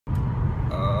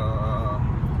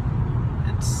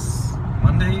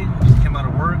came out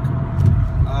of work.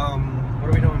 What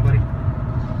are we doing, buddy?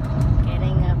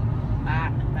 Getting a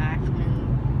Bachmann.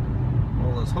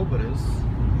 Well, let's hope it is.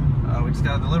 We just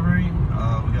got a delivery. We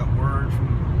got word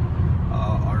from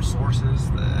our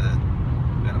sources that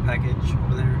we got a package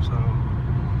over there. So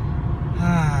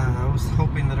I was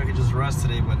hoping that I could just rest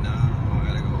today, but no, I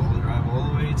gotta go drive all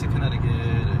the way to Connecticut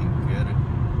and get a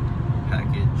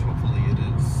package. Hopefully it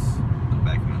is the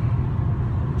Bachmann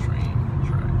train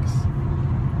tracks.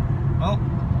 Well,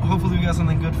 hopefully we got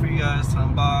something good for you guys to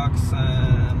unbox,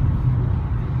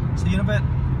 and see you in a bit.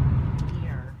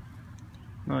 Here.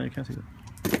 No, you can't see that.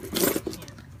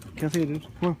 Can't see it, dude.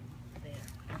 Come on. There.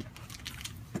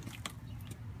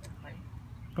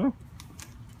 Oh.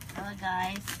 Hello,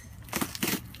 guys.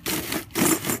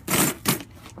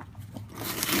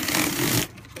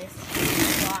 This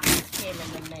box came in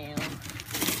the mail.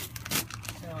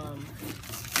 So,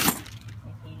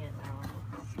 taking it out.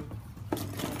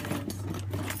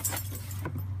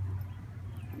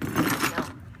 No.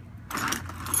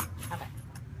 Okay.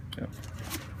 Yep.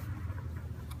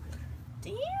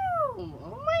 Damn!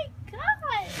 Oh my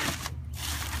god!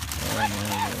 What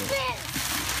is it?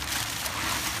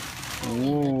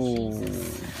 Whoa.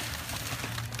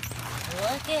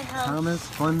 Look at how Thomas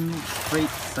Fun Freight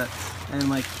Set. And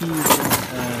my keys.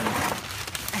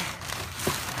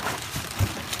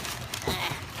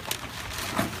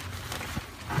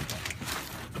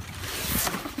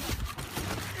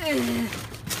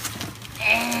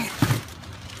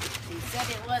 He said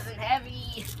it wasn't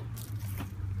heavy.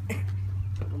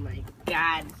 Oh my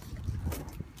god.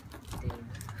 Dude.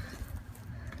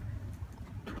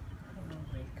 Oh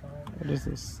my god. What is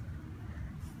this?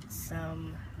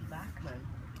 Some Bachmann.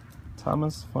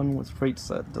 Thomas Fun with Freight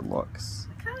Set Deluxe.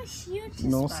 Look how huge this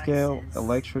No box scale is.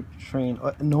 electric train.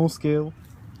 No scale.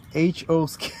 HO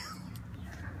scale.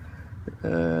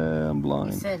 I'm He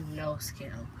blind. said no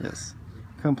scale. Yes.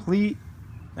 Complete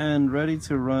and ready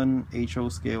to run HO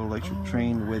scale electric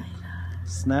train with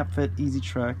snap fit easy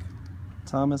track.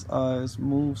 Thomas eyes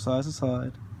move side to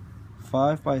side.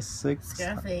 5 by 6.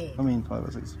 Scruffy. I mean 5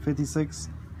 by 6. 56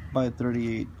 by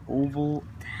 38 oval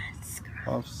That's scruffy.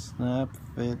 of snap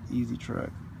fit easy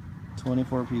track.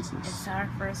 24 pieces. It's our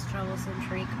first troublesome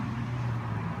treat.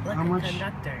 Look, How a much?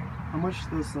 conductor. How much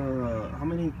does how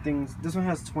many things? This one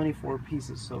has 24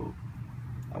 pieces, so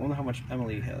I wonder how much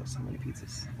Emily has. How many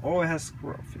pieces? Oh, it has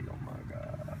Scruffy. Oh my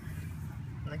god.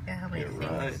 Look at how many You're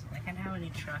things. right. Look at how many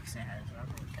trucks it has. Oh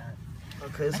my god.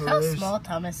 Okay, Look so how there's small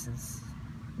Thomas is.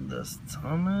 this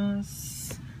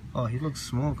Thomas. Oh, he looks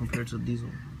small compared to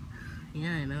Diesel.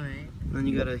 Yeah, I know, right? And then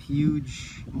you got a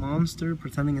huge monster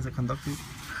pretending it's a conductor.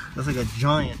 That's like a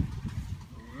giant.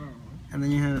 And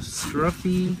then you have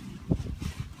Scruffy.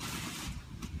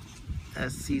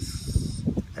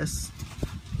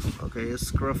 Okay,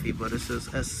 it's Scruffy, but it says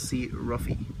SC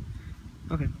Ruffy.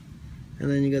 Okay. And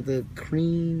then you got the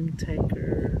cream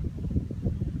tanker.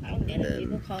 I don't get it.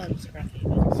 People call him Scruffy.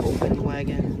 Open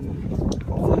wagon.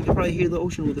 Oh, you can probably hear the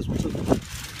ocean with this one too.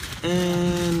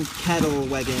 And cattle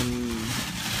wagon.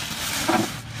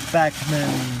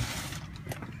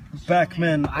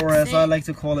 Bachmann, or as I like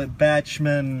to call it,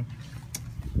 Bachmann.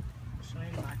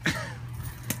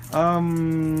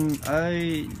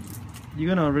 You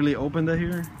gonna really open that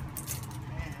here?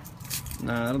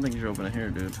 Nah, I don't think you should open it here,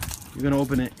 dude. You're gonna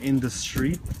open it in the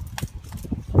street?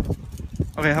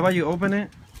 Okay, how about you open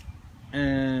it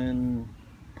and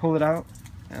pull it out,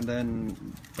 and then,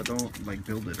 but don't like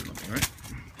build it or nothing, right?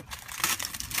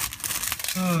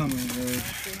 Oh my god.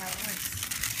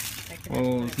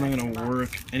 Well, it's not gonna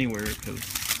work anywhere because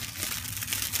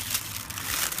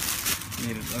you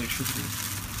need electricity.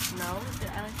 No, the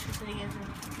electricity isn't.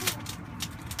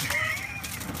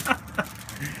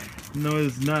 No,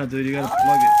 it's not, dude. You gotta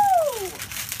plug it.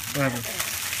 What happened?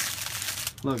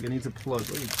 Look, it needs a plug.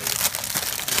 What are you doing?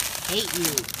 Hate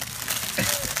you.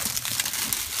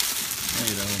 No,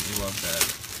 you don't. You love that.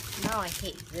 No, I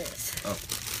hate this. Oh.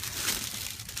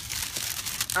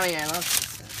 Oh yeah, I love this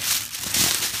stuff.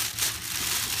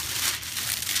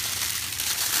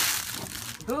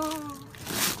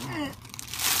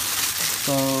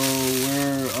 So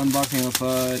we're unboxing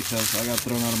outside because I got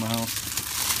thrown out of my house.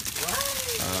 What?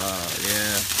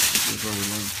 Yeah, this is where we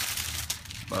live,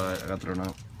 but I got thrown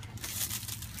out.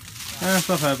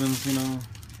 Stuff happens, you know.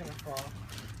 It's gonna fall.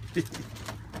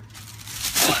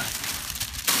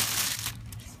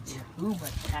 Too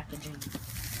much packaging.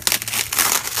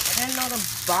 I didn't know the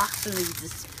box was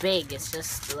this big. It's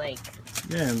just like.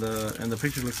 Yeah, and the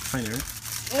picture looks tiny, right?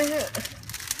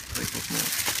 Like so small.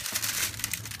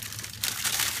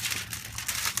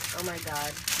 Oh my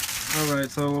god.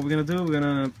 Alright, so what we're gonna do, we're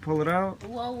gonna pull it out.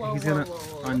 Whoa, He's whoa, gonna whoa,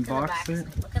 whoa. unbox it.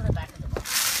 Look at the back of the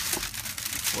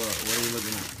box. What are you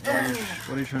looking at?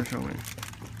 What are you trying to show me?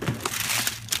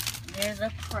 There's a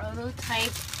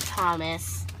prototype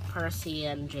Thomas, Percy,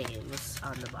 and James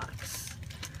on the box.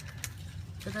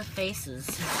 Look at the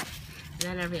faces. And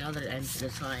then every other engine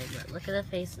is fine, but look at the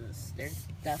faces.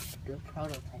 That's the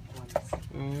prototype ones.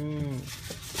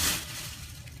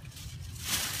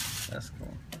 That's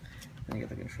cool. Then you get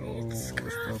the control.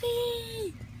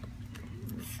 Scruffy!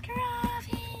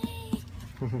 Scruffy!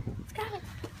 Scruffy!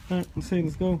 Alright, let's see,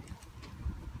 let's go.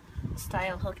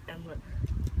 Style hook and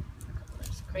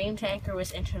green tanker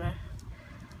with internet.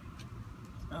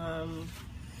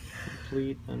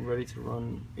 Complete and ready to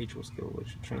run HO skill,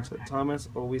 which train said Thomas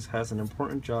always has an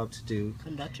important job to do.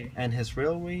 Conductor. And his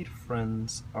railway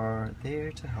friends are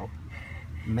there to help.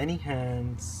 Many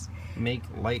hands make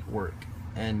light work.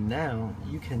 And now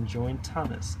you can join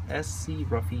Thomas, SC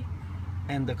Ruffy,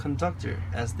 and the conductor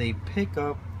as they pick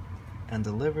up and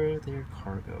deliver their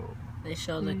cargo. They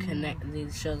show the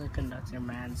conductor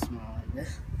man small.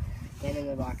 And in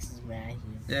the box is man huge.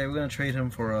 Yeah, we're gonna trade him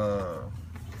for a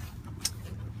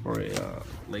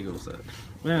Lego set.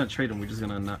 We're gonna trade him. We're just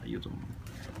gonna not use him.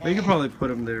 We could probably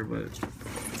put him there, but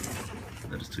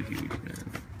that is too huge, man.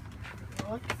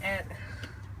 Look at.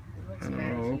 I don't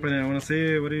know. Open it. I want to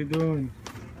see it. What are you doing?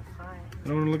 I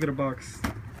don't want to look at a box.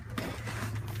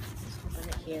 Let's open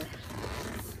it here.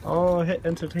 Oh, hit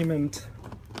entertainment.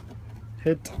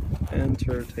 Hit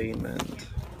entertainment.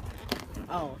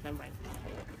 Oh, never mind.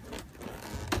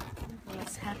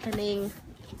 What's happening?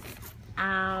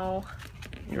 Ow.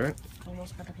 You right?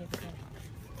 Almost got the paper cut.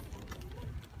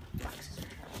 Boxes.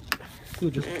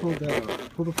 Dude, just pull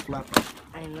the flap.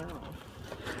 I know.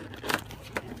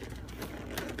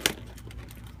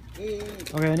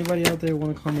 Okay, anybody out there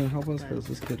want to come and help us? Because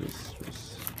this kid is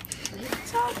just... What are you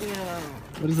talking about?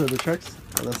 What is it? The tracks?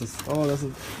 Oh, that's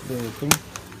the thing.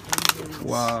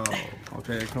 Wow.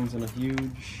 Okay, it comes in a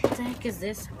huge What the heck is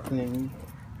this? thing,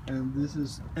 and this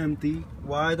is empty.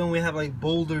 Why don't we have like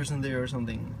boulders in there or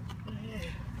something?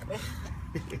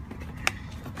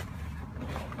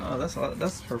 Oh,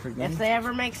 that's perfect. Then. If they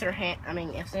ever make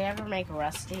if they ever make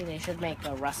Rusty, they should make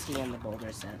a Rusty and the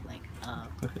boulder set, like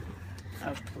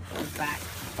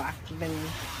Bachmann.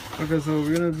 Okay, so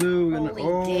we're gonna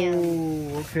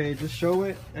Holy okay, just show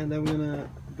it, and then we're gonna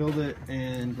build it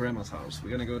in Grandma's house.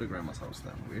 We're gonna go to Grandma's house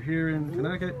then. We're here in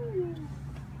Connecticut.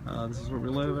 This is where we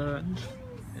live at,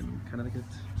 in Connecticut.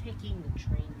 Taking the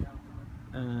train down.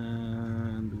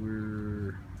 And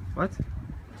we're what?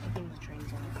 Taking the train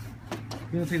down.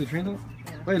 You're gonna take the train out?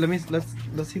 Yeah. Wait,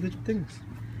 let's see the things.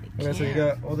 Okay, so you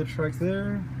got all the tracks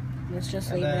there. Let's just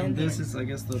And leave it then in this there. is, I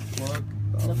guess, the plug.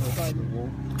 The plug. The wall.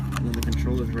 And then the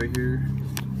controller's right here.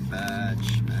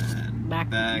 Bachmann.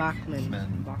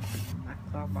 Bachmann.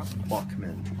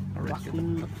 Alright.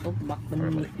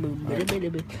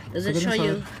 Does it show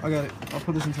you? I got it. I'll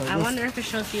put this inside. I wonder if it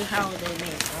shows you how they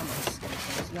made almost.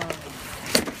 It's not.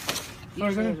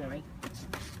 Usually, right?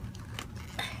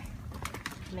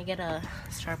 Can I get a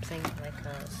sharp thing like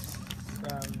a?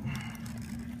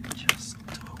 Just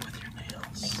do it with your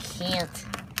nails. I can't.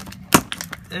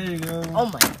 There you go. Oh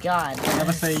my god.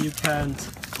 Never say you can't.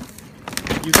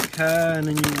 You can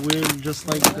and you will, just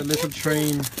like the little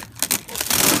train.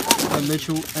 A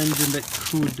little engine that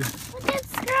could. Look at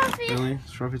Scruffy. Really?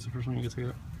 Scruffy's the first one you can take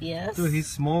out? Yes. Dude, he's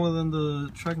smaller than the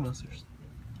Trackmasters.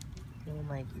 Oh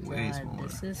my Way god, smaller.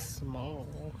 this is small.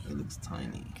 He looks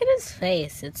tiny. Look at his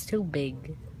face, it's too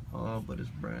big. Oh, but it's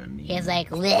brand new. He's like,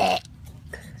 bleh.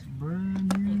 It's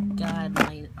brand new. God,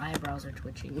 my eyebrows are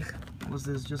twitching. Was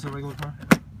this just a regular car?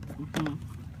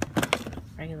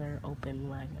 Regular open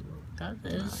wagon. God,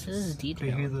 this is Can you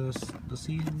hear detailed. the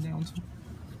sea down too?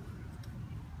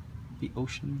 The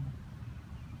ocean?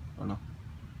 Oh no.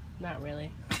 Not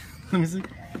really. Let me see.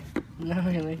 Not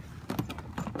really.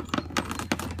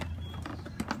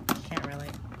 Can't really.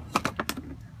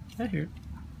 I hear it.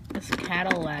 This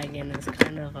cattle wagon is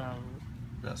kind of,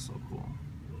 That's so cool.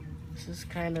 this is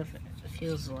kind of, it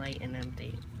feels light and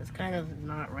empty. It's kind of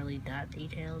not really that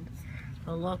detailed.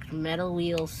 But look, metal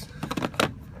wheels.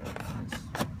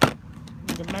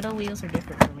 The metal wheels are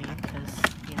different for me because,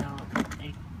 you know,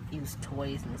 I use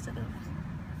toys instead of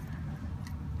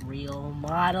real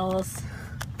models.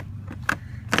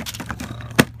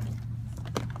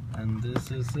 And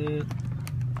this is it.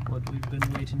 What we've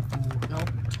been waiting for. Nope.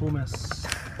 Thomas.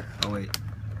 Oh wait.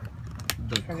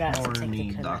 The Forgot to take the corny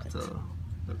connect. doctor.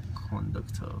 The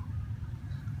conductor.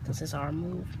 Does this arm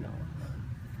move? No.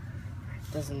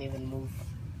 Doesn't even move.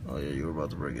 Oh yeah, you were about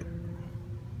to break it.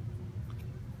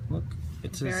 Look,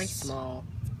 it's Very small.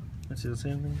 Let's see the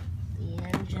same thing. The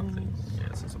engines. Yeah,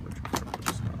 it's a electric car, but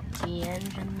it's not. The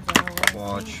engines are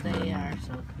working. They are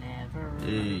so clever.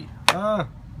 Hey. Ah!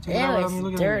 Take it out without me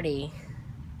looking at dirty.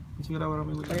 it. Take it out without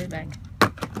me looking Put at it back.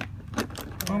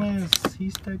 Thomas,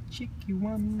 he's the cheeky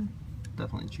one.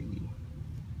 Definitely cheeky.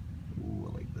 Ooh,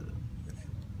 I like that.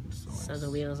 So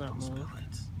the wheels don't move.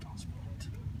 Don't spill it.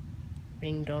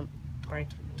 Ring, don't break.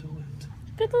 Do it.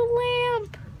 Look at the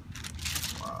lamp.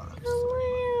 Wow, that's The so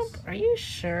lamp. Are you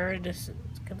sure this is...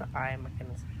 Look at the eye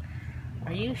mechanism.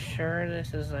 Are you sure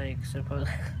this is like supposed...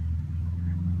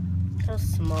 Look how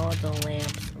small the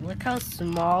lamps... Look how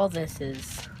small this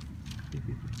is.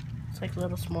 It's like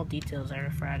little small details that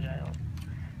are fragile.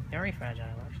 Very fragile,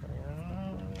 actually.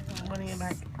 I'm putting it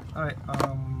back. Alright,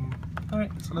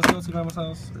 so let's go to Grandma's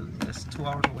house. It's 2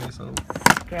 hours away, so...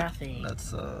 Graphic.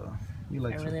 That's, you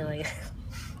like I really like it.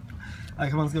 Alright,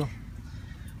 come on, let's go.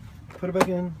 Put it back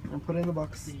in and put it in the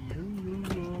box. And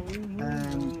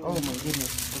oh my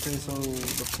goodness. Okay, so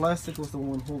the plastic was the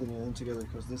one holding it in together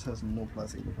because this has no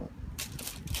plastic in the front.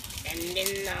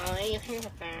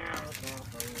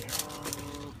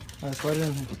 Alright, slide it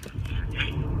in.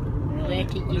 Where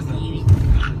can you see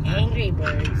Angry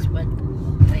Birds, but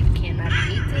I cannot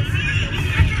eat this?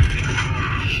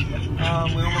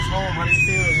 We're almost home. How do you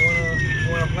feel? You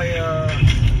wanna play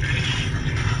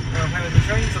with the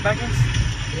trains, the Bachmann?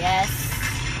 Yes.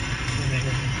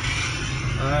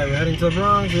 Alright, we're heading to the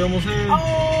Bronx. We're almost here. Oh!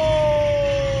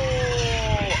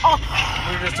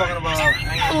 We were just talking about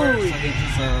Angry Birds,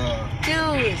 so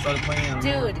he just started playing.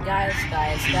 Dude, guys.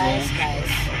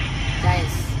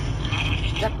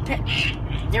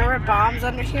 There were bombs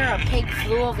under here. A pig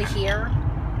flew over here.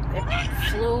 It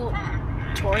flew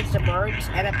towards the birds,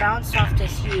 and it bounced off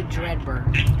this huge red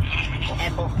bird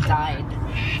and died.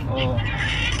 Oh.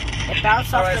 It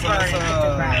bounced off the bird and hit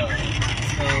the ground.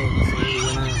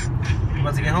 We're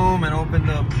about to get home and open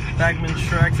the Bachmann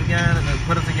tracks again and then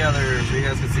put it together so you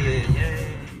guys can see it. Yay!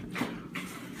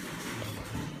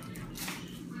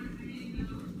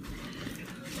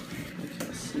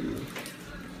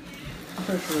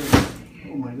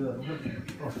 Oh my god.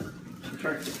 Oh,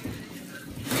 tracks.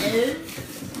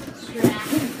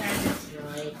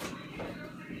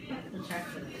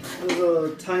 There's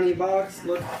a tiny box.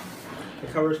 Look, it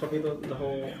covers Papito, the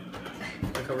whole.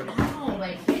 It covers. Oh,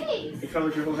 my face! It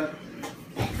covers your whole head.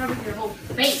 It covers your whole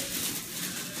face.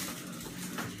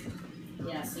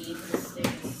 Yeah, see, this thing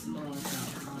is small.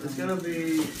 It's gonna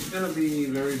be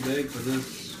very big for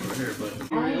this right here, but.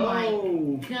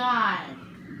 Oh my god!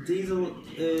 Diesel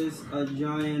is a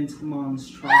giant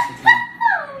monstrosity.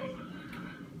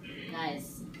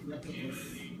 Guys, look at this.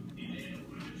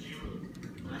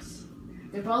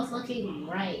 They're both looking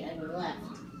right and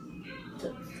left. To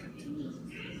me.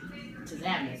 To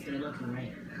them, if they're looking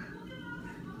right.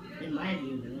 In my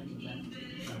view, they're looking left.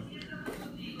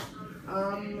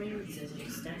 We need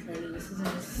scissors. Definitely need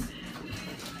scissors.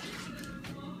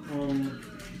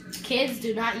 Kids,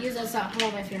 do not use us at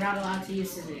home if you're not allowed to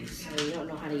use scissors. So you don't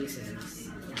know how to use scissors.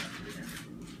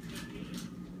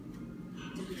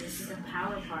 Dude, this is the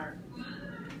power part.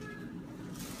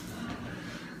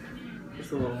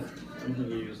 First of all, I'm gonna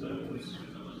use those.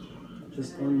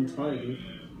 Just untie it.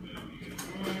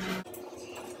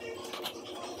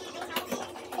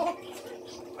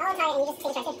 I'll untie it and you just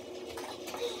take it back in.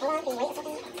 Hold on, can you wait a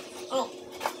second? Alright.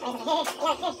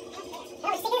 No,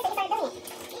 just take it and start building it.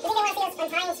 You think they want to see us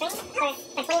untying string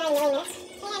for 29 million minutes?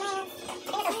 29 million minutes?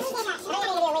 I think it's a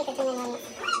video wait for 29 million minutes.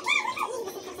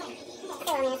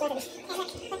 Still, I mean, it's not gonna be... It's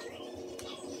like,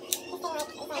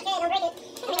 don't break it.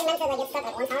 I think it's meant to like, get stuck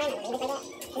like one time and leave it like that.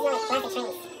 It's not like plastic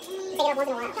trains. You take it off once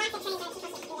in a while. Plastic trains are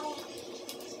supposed to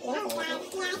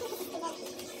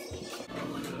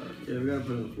Yeah, we gotta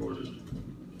put it in the floor, dude.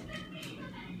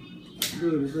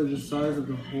 Dude, this is the size of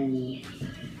the whole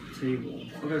table.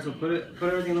 Okay, so put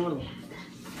everything in the middle.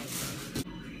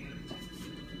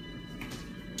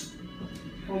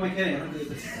 What am I kidding?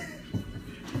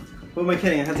 What am I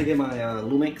kidding? I had to get my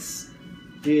Lumix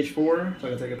GH4 so I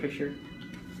can take a picture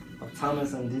of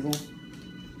Thomas and Diesel.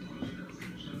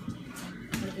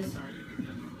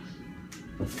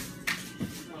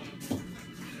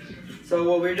 So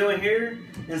what we're doing here,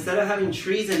 instead of having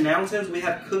trees and mountains, we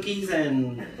have cookies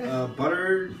and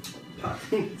butter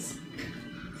toppings.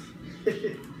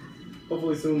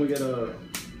 Hopefully soon we get a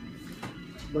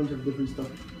bunch of different stuff.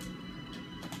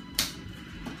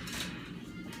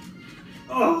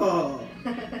 Oh,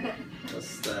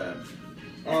 what's that?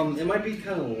 It might be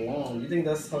kind of long. You think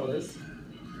that's how it is?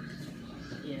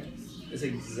 Yes. It's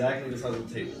exactly the size of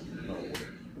the table. No way.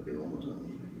 Okay, one more time.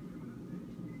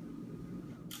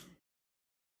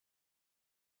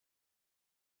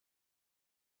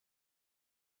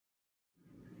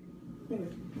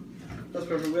 That's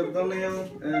perfect. We have a thumbnail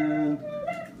and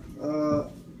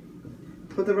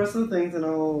put the rest of the things and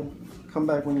I'll come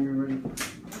back when you're ready.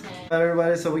 Okay. Alright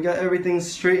everybody, so we got everything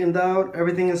straightened out.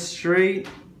 Everything is straight.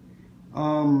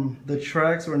 The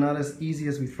tracks were not as easy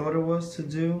as we thought it was to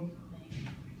do.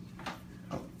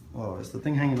 Oh, is the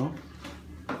thing hanging on?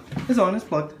 It's on, it's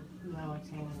plugged. No, it's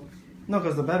hanging on. No,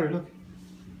 because the battery, look.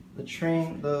 The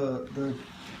train, the... Is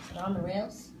it on the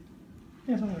rails?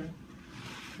 Yeah, it's on the rails.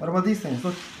 What about these things?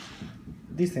 Look.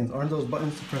 These things, aren't those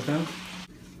buttons to press down?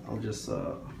 I'll just,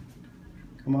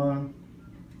 come on.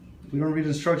 We don't read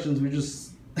instructions, we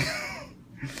just...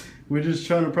 we're just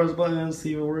trying to press buttons,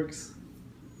 see if it works.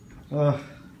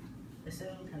 Is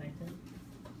it connected?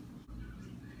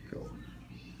 Go.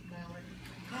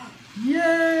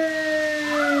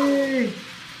 Yay!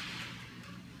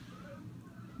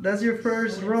 That's your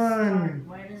first run.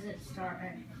 Where does it start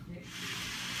at?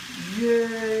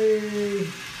 Yay!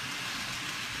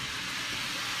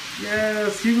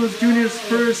 Yes, Hugo's Jr.'s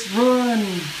first run.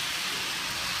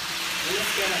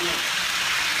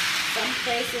 Some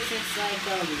places it's like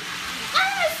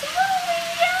slowly,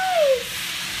 guys.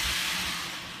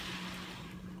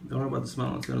 Don't worry about the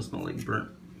smell. It's gonna smell like burnt.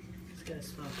 It's gonna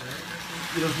smell burnt.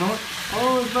 You don't smell it?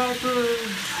 Oh, it's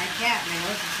backwards. I can't. My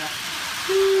nose is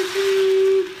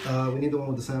up. We need the one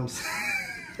with the sounds.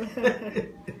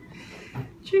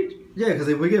 Yeah, because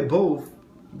if we get both,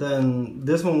 then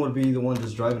this one would be the one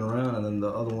just driving around, and then the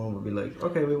other one would be like,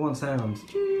 okay, we want sounds.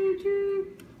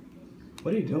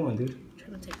 What are you doing, dude? I'm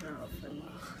trying to take it off.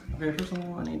 Okay, first of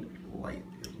all, I need light.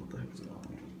 What the heck is going on?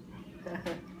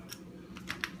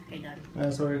 Okay, done.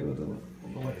 Sorry,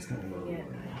 the light's coming low. Yeah, I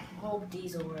hope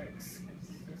diesel works.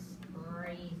 It's just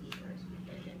crazy first we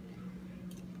did it.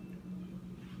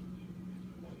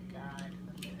 Oh God,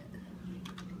 look at it.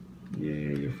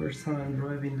 Yeah, your first time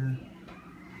driving the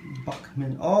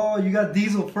Bachmann. Oh, you got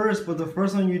diesel first, but the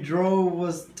first one you drove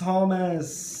was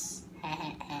Thomas.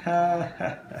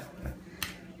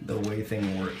 The way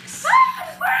thing works. Ah,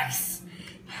 it works!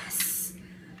 Yes!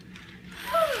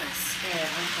 Oh, scared.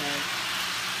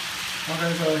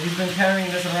 Okay, so he's been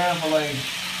carrying this around for like a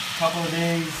couple of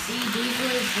days. See, diesel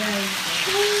is like...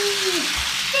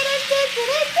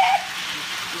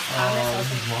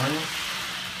 This is Mario?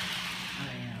 Oh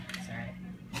yeah, sorry.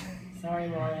 Sorry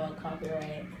Mario,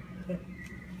 copyright.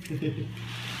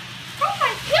 Oh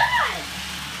my God!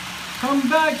 Come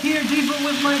back here, diesel,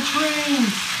 with my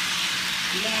trains!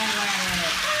 Never.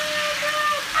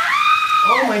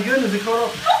 Oh my goodness, it caught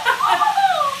up.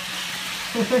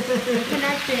 We're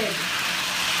connected.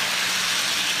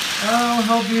 I'll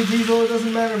help you, Diesel. It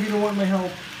doesn't matter if you don't want my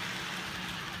help.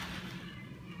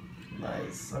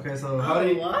 Nice. Okay, so how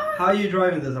are you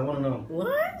driving this? I want to know.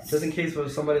 What? Just in case for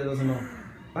somebody that doesn't know.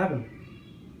 What happened?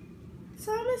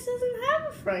 Thomas doesn't have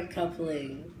a front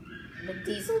coupling, but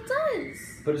Diesel does.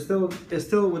 But it's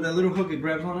still with that little hook it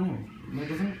grabs on anyway. No,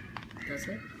 doesn't it? Does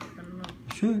it? I don't know.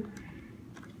 It should.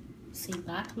 See,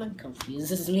 Bachmann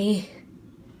confuses me.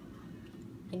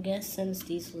 I guess since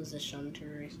Diesel is a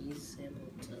shunter, he's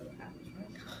able to have a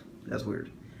front. That's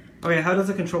weird. Okay, how does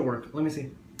the control work? Let me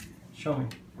see. Show me.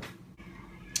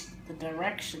 The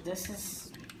direction, this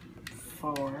is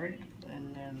forward,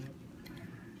 and then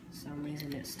for some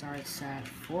reason it starts at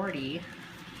 40.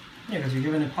 Yeah, because you're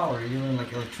giving it power. You're giving it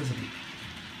like electricity.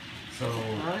 So.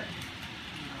 Hurt?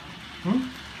 No. Hmm?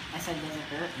 I said, does it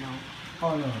hurt? No.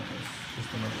 Oh no, it's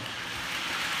just a number.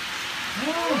 Oh,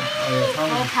 yeah,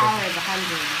 full power is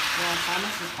 100. Yeah,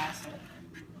 Thomas is faster.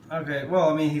 Okay, well,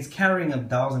 I mean, he's carrying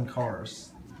 1,000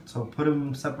 cars. So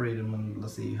separate him, and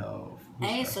let's see how.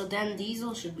 Hey, so then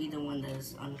Diesel should be the one that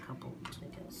is uncoupled, I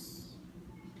guess.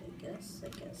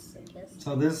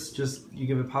 So this just, you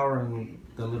give it power and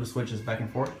the little switch is back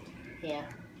and forth? Yeah.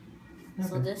 Okay.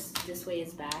 So this way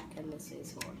is back and this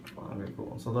is forward. Okay,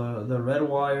 cool. So the red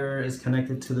wire is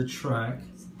connected to the track.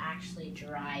 It's actually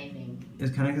driving.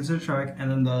 Is connected to the track,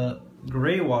 and then the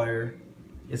gray wire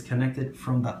is connected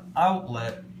from the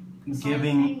outlet, so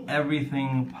giving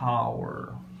everything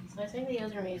power. So I think the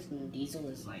other reason Diesel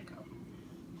is like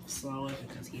slower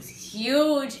because he's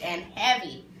huge and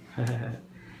heavy.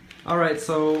 Alright,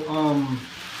 so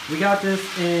we got this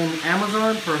in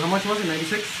Amazon for how much was it?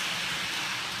 96?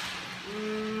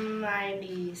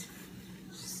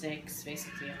 96,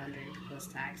 basically 100 plus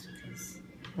tax because.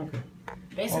 Okay.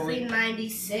 Basically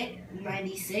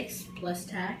 96 plus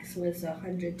tax was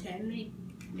 110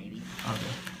 maybe.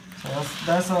 Okay. So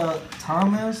that's a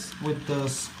Thomas with the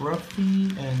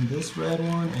scruffy and this red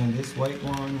one and this white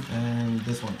one and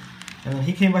this one. And then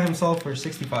he came by himself for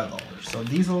 $65. So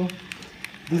Diesel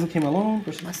came alone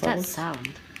for $65. What's that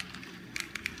sound?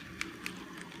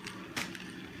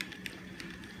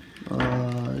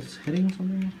 hitting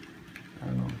something? I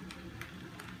don't know.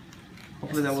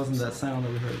 Hopefully that wasn't that sound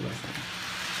that we heard last time.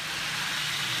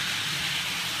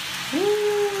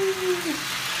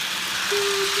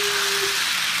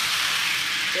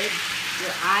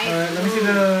 Your eyes. Alright, let me see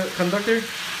the conductor.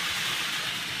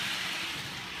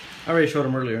 I already showed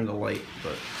him earlier in the light,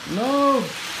 but no!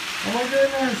 Oh my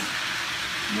goodness!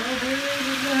 No, baby,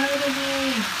 it's not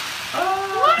happening! Oh!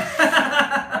 What?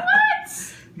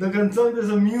 The conductor's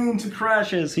immune to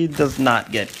crashes. He does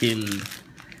not get killed.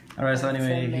 Alright, so That's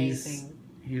anyway, amazing.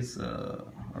 he's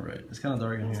alright. It's kind of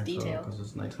dark in here, so because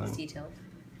it's nighttime. It's detailed.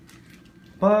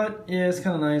 But yeah, it's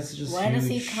kind of nice. It's just Why does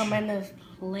he huge. come in a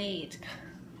plate?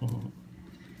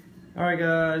 Alright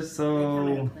guys,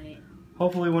 so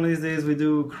hopefully one of these days we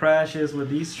do crashes with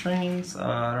these trains.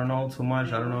 I don't know too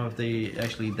much. I don't know if they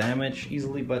actually damage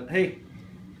easily, but hey,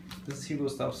 this is Hugo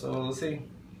stuff, so let's see.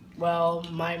 Well,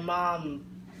 my mom.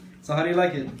 So how do you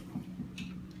like it?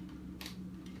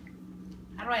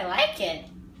 How do I like it?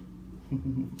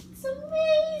 It's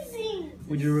amazing.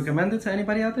 Would you recommend it to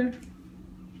anybody out there?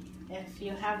 If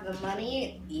you have the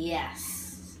money,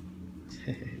 yes.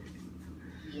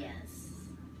 Yes.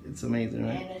 It's amazing,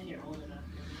 right? And if you're old enough,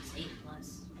 it's 8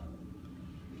 plus.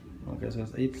 Okay, so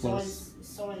it's 8 plus.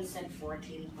 Someone said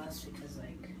 14 plus because,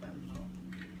 like, I don't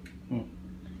know.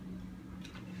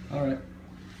 Alright.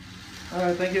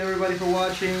 Alright, thank you everybody for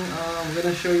watching. I'm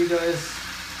gonna show you guys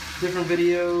different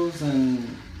videos and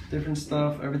different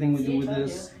stuff, everything we do with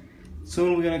this.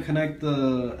 Soon we're gonna connect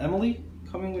the Emily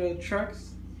coming with the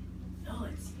tracks. Oh,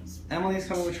 it smells. Emily's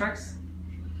coming with tracks?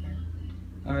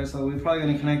 Alright, so we're probably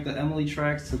gonna connect the Emily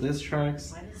tracks to this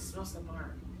tracks. Why does it smell so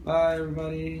bad? Bye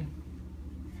everybody.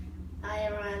 Hi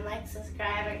everyone, like,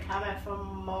 subscribe, and comment for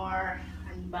more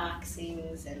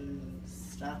unboxings and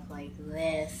stuff like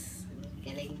this. I'm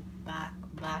getting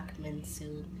Bachmann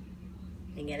soon.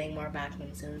 And getting more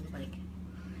Bachmann soon. Like,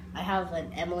 I have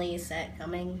an Emily set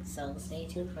coming, so stay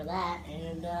tuned for that.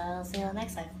 And I'll see you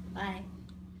next time. Bye.